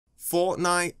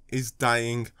Fortnite is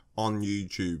dying on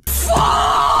YouTube.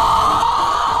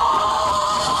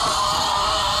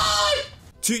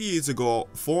 2 years ago,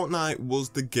 Fortnite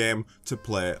was the game to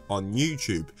play on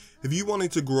YouTube. If you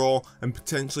wanted to grow and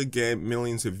potentially gain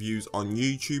millions of views on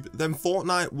YouTube, then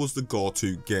Fortnite was the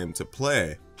go-to game to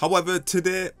play. However,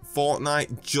 today,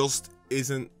 Fortnite just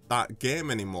isn't that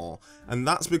game anymore, and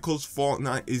that's because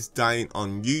Fortnite is dying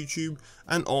on YouTube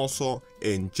and also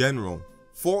in general.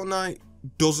 Fortnite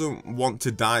doesn't want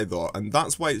to die though, and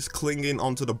that's why it's clinging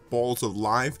onto the balls of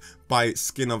life by its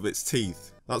skin of its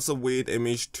teeth. That's a weird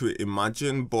image to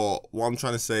imagine, but what I'm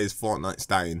trying to say is Fortnite's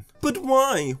dying. But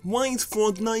why? Why is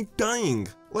Fortnite dying?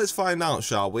 Let's find out,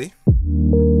 shall we?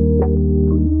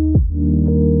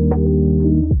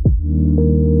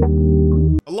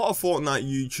 A lot of Fortnite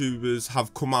YouTubers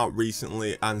have come out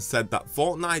recently and said that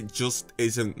Fortnite just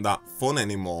isn't that fun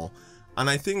anymore. And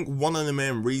I think one of the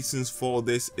main reasons for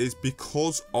this is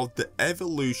because of the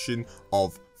evolution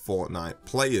of Fortnite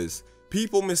players.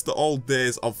 People miss the old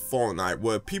days of Fortnite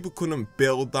where people couldn't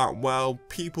build that well,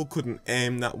 people couldn't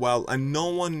aim that well, and no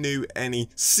one knew any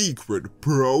secret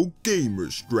pro gamer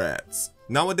strats.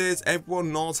 Nowadays,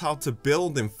 everyone knows how to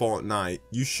build in Fortnite.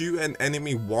 You shoot an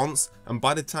enemy once, and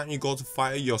by the time you go to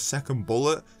fire your second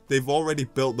bullet, they've already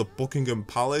built the Buckingham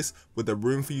Palace with a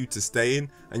room for you to stay in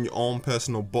and your own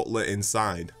personal butler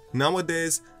inside.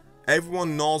 Nowadays,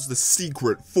 everyone knows the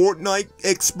secret Fortnite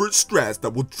expert strats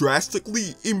that will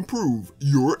drastically improve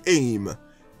your aim.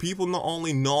 People not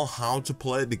only know how to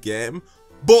play the game,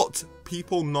 but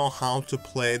people know how to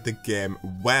play the game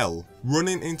well.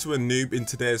 Running into a noob in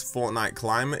today's Fortnite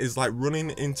climate is like running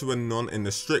into a nun in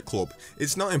a strip club.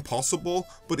 It's not impossible,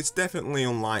 but it's definitely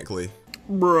unlikely.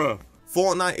 Bruh.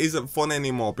 Fortnite isn't fun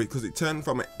anymore because it turned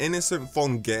from an innocent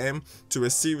fun game to a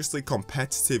seriously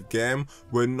competitive game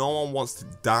where no one wants to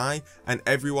die and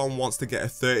everyone wants to get a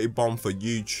 30 bomb for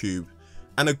YouTube.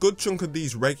 And a good chunk of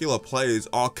these regular players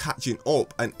are catching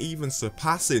up and even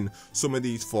surpassing some of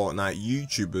these Fortnite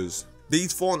YouTubers.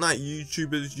 These Fortnite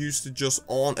YouTubers used to just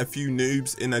own a few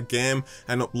noobs in a game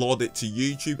and upload it to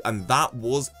YouTube, and that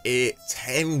was it.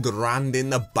 10 grand in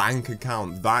the bank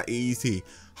account, that easy.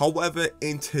 However,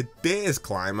 in today's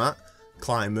climate,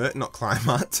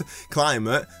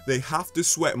 they have to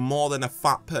sweat more than a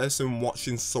fat person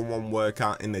watching someone work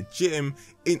out in the gym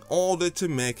in order to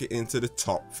make it into the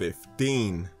top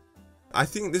 15. I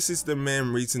think this is the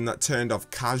main reason that turned off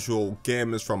casual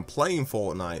gamers from playing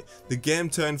Fortnite. The game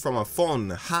turned from a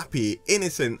fun, happy,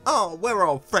 innocent, oh we're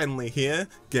all friendly here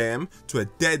game to a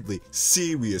deadly,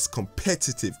 serious,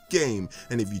 competitive game,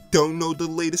 and if you don't know the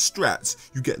latest strats,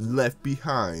 you get left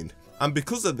behind. And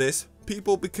because of this,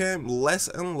 people became less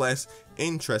and less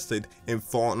interested in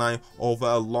Fortnite over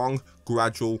a long,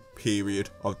 gradual period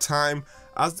of time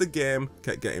as the game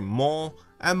kept getting more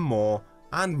and more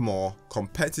and more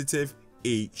competitive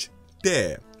each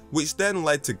day, which then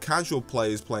led to casual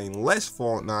players playing less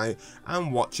Fortnite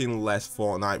and watching less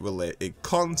Fortnite related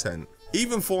content.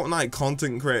 Even Fortnite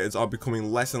content creators are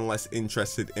becoming less and less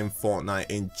interested in Fortnite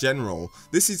in general.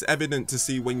 This is evident to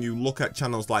see when you look at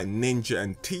channels like Ninja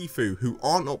and Tfue, who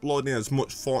aren't uploading as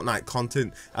much Fortnite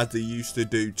content as they used to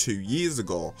do 2 years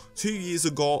ago. 2 years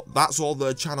ago, that's all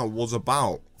their channel was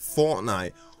about,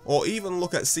 Fortnite. Or even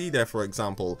look at THEAR for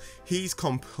example, he's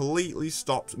completely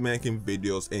stopped making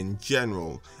videos in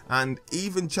general, and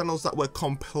even channels that were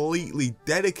completely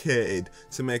dedicated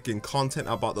to making content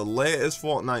about the latest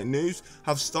Fortnite news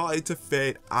have started to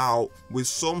fade out, with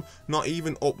some not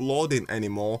even uploading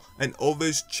anymore and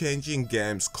others changing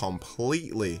games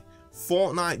completely.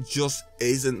 Fortnite just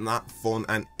isn't that fun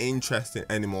and interesting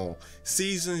anymore.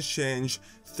 Seasons change,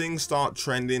 things start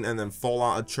trending and then fall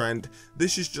out of trend.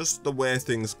 This is just the way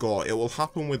things go. It will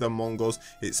happen with Among Us,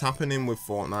 it's happening with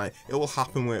Fortnite, it will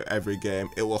happen with every game,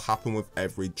 it will happen with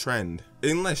every trend.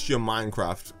 Unless you're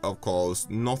Minecraft, of course,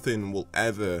 nothing will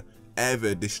ever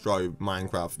destroy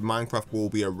Minecraft. Minecraft will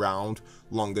be around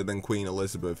longer than Queen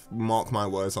Elizabeth. Mark my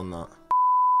words on that.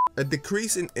 A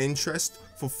decrease in interest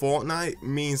for Fortnite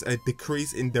means a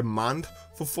decrease in demand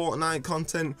for Fortnite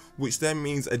content, which then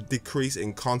means a decrease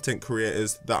in content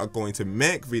creators that are going to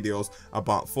make videos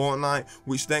about Fortnite,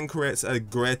 which then creates a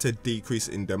greater decrease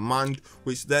in demand,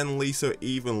 which then leads to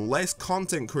even less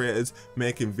content creators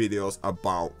making videos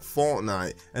about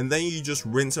Fortnite, and then you just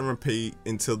rinse and repeat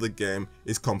until the game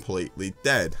is completely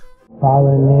dead.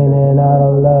 Falling in and out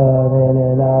of love, in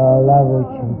and out of love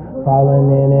with you.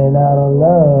 Falling in and out of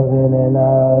love, in and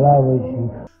out of love with you.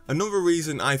 Another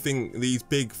reason I think these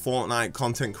big Fortnite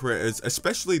content creators,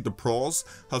 especially the pros,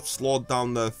 have slowed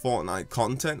down their Fortnite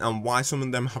content and why some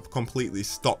of them have completely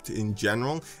stopped in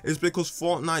general is because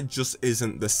Fortnite just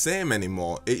isn't the same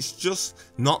anymore. It's just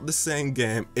not the same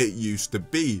game it used to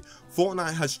be.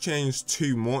 Fortnite has changed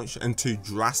too much and too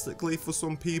drastically for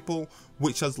some people,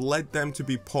 which has led them to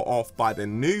be put off by the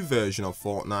new version of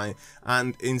Fortnite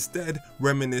and instead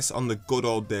reminisce on the good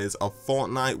old days of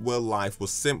Fortnite where life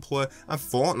was simpler and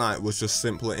Fortnite was just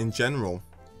simpler in general.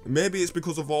 Maybe it's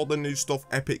because of all the new stuff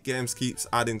Epic Games keeps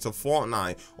adding to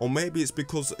Fortnite, or maybe it's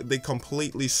because they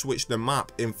completely switched the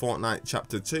map in Fortnite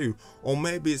Chapter 2, or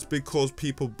maybe it's because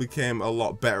people became a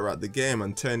lot better at the game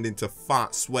and turned into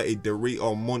fat, sweaty,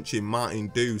 Dorito munching, Mountain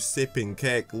Dew, sipping,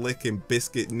 cake licking,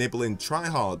 biscuit nibbling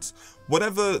tryhards.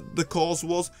 Whatever the cause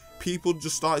was, people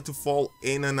just started to fall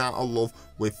in and out of love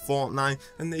with Fortnite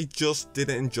and they just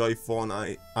didn't enjoy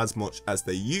Fortnite as much as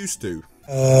they used to.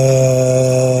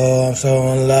 Oh, I'm so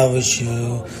in love with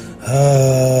you.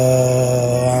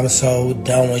 Oh, I'm so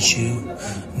done with you.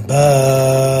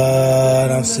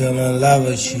 But I'm still in love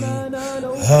with you.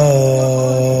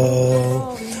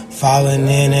 Oh, falling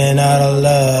in and out of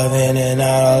love, in and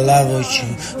out of love with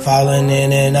you. Falling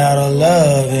in and out of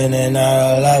love, in and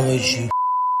out of love with you.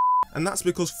 And that's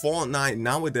because Fortnite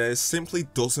nowadays simply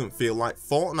doesn't feel like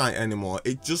Fortnite anymore.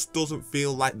 It just doesn't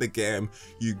feel like the game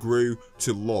you grew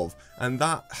to love. And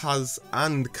that has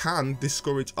and can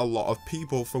discourage a lot of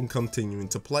people from continuing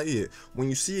to play it. When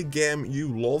you see a game you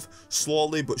love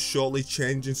slowly but surely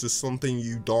change into something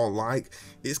you don't like,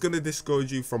 it's going to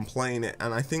discourage you from playing it.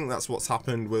 And I think that's what's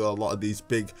happened with a lot of these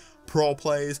big pro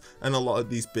players and a lot of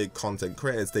these big content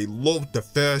creators. They loved the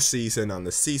first season and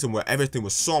the season where everything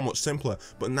was so much simpler,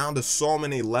 but now there's so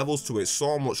many levels to it,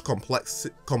 so much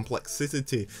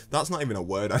complexity. That's not even a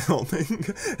word, I don't think.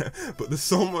 But there's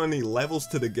so many levels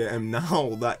to the game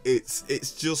now that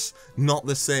it's just not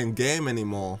the same game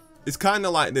anymore. It's kind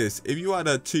of like this: if you had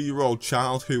a 2-year-old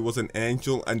child who was an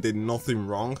angel and did nothing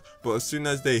wrong, but as soon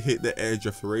as they hit the age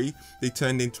of 3, they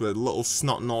turned into a little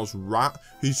snot-nosed rat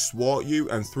who swat you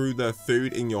and threw their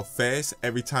food in your face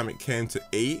every time it came to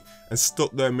eat, and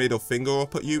stuck their middle finger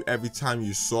up at you every time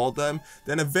you saw them,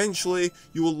 then eventually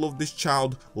you will love this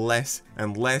child less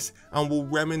and less and will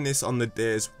reminisce on the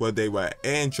days where they were an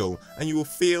angel, and you will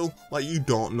feel like you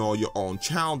don't know your own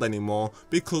child anymore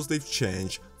because they've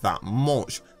changed that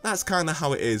much. That's kind of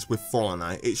how it is with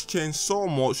Fortnite. It's changed so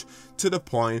much to the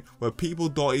point where people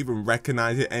don't even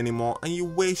recognize it anymore and you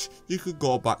wish you could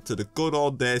go back to the good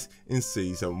old days in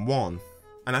Season 1.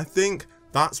 And I think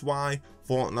that's why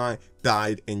Fortnite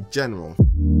died in general.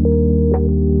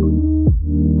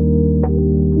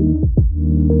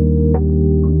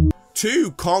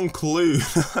 To conclude,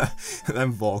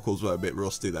 them vocals were a bit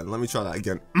rusty then, let me try that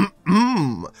again.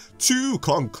 To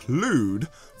conclude,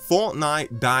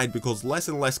 Fortnite died because less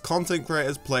and less content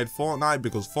creators played Fortnite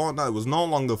because Fortnite was no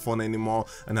longer fun anymore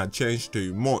and had changed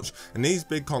too much. And these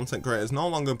big content creators no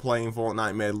longer playing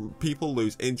Fortnite made people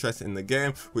lose interest in the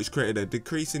game, which created a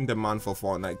decrease in demand for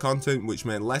Fortnite content, which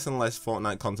made less and less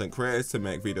Fortnite content creators to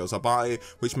make videos about it,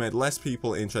 which made less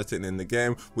people interested in the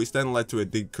game, which then led to a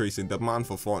decrease in demand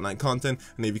for Fortnite content.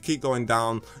 And if you keep going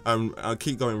down and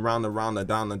keep going round and round and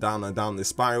down and down and down this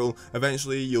spiral,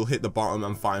 eventually you'll hit the bottom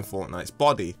and find Fortnite's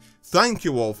body. Thank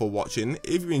you all for watching.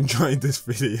 If you enjoyed this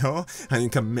video and you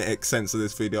can make sense of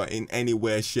this video in any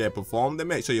way, shape or form, then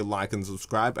make sure you like and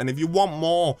subscribe. And if you want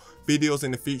more videos in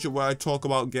the future where I talk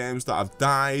about games that have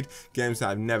died, games that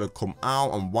have never come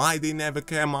out and why they never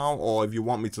came out, or if you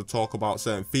want me to talk about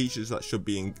certain features that should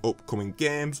be in upcoming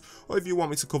games, or if you want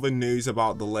me to cover news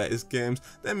about the latest games,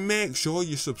 then make sure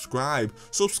you subscribe.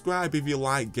 Subscribe if you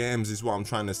like games is what I'm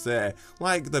trying to say.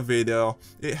 Like the video,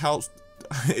 it helps.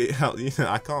 It helps, you know,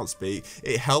 I can't speak.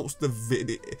 It helps the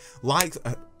video, like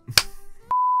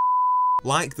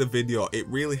the video, it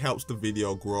really helps the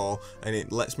video grow and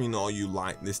it lets me know you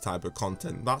like this type of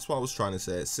content. That's what I was trying to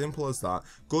say. It's simple as that.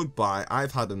 Goodbye,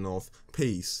 I've had enough.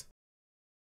 Peace.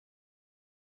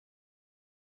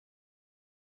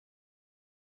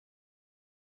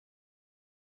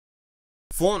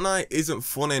 Fortnite isn't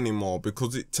fun anymore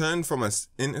because it turned from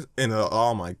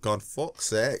oh my god, fuck's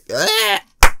sake.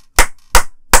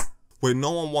 Where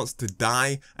no one wants to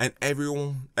die and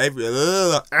everyone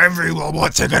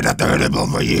wants to get a 30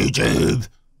 for YouTube.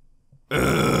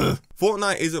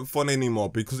 Fortnite isn't fun anymore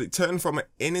because it turned from an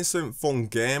innocent fun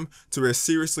game to a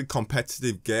seriously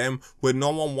competitive game where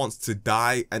no one wants to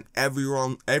die and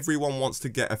everyone wants to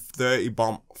get a 30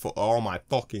 bomb for, oh my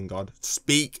fucking god,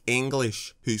 speak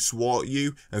English, who swore at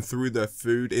you and threw the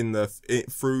food in the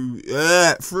threw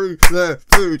the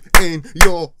food in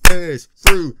your face,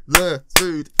 threw the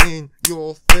food in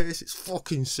your face. It's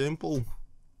fucking simple.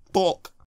 Fuck.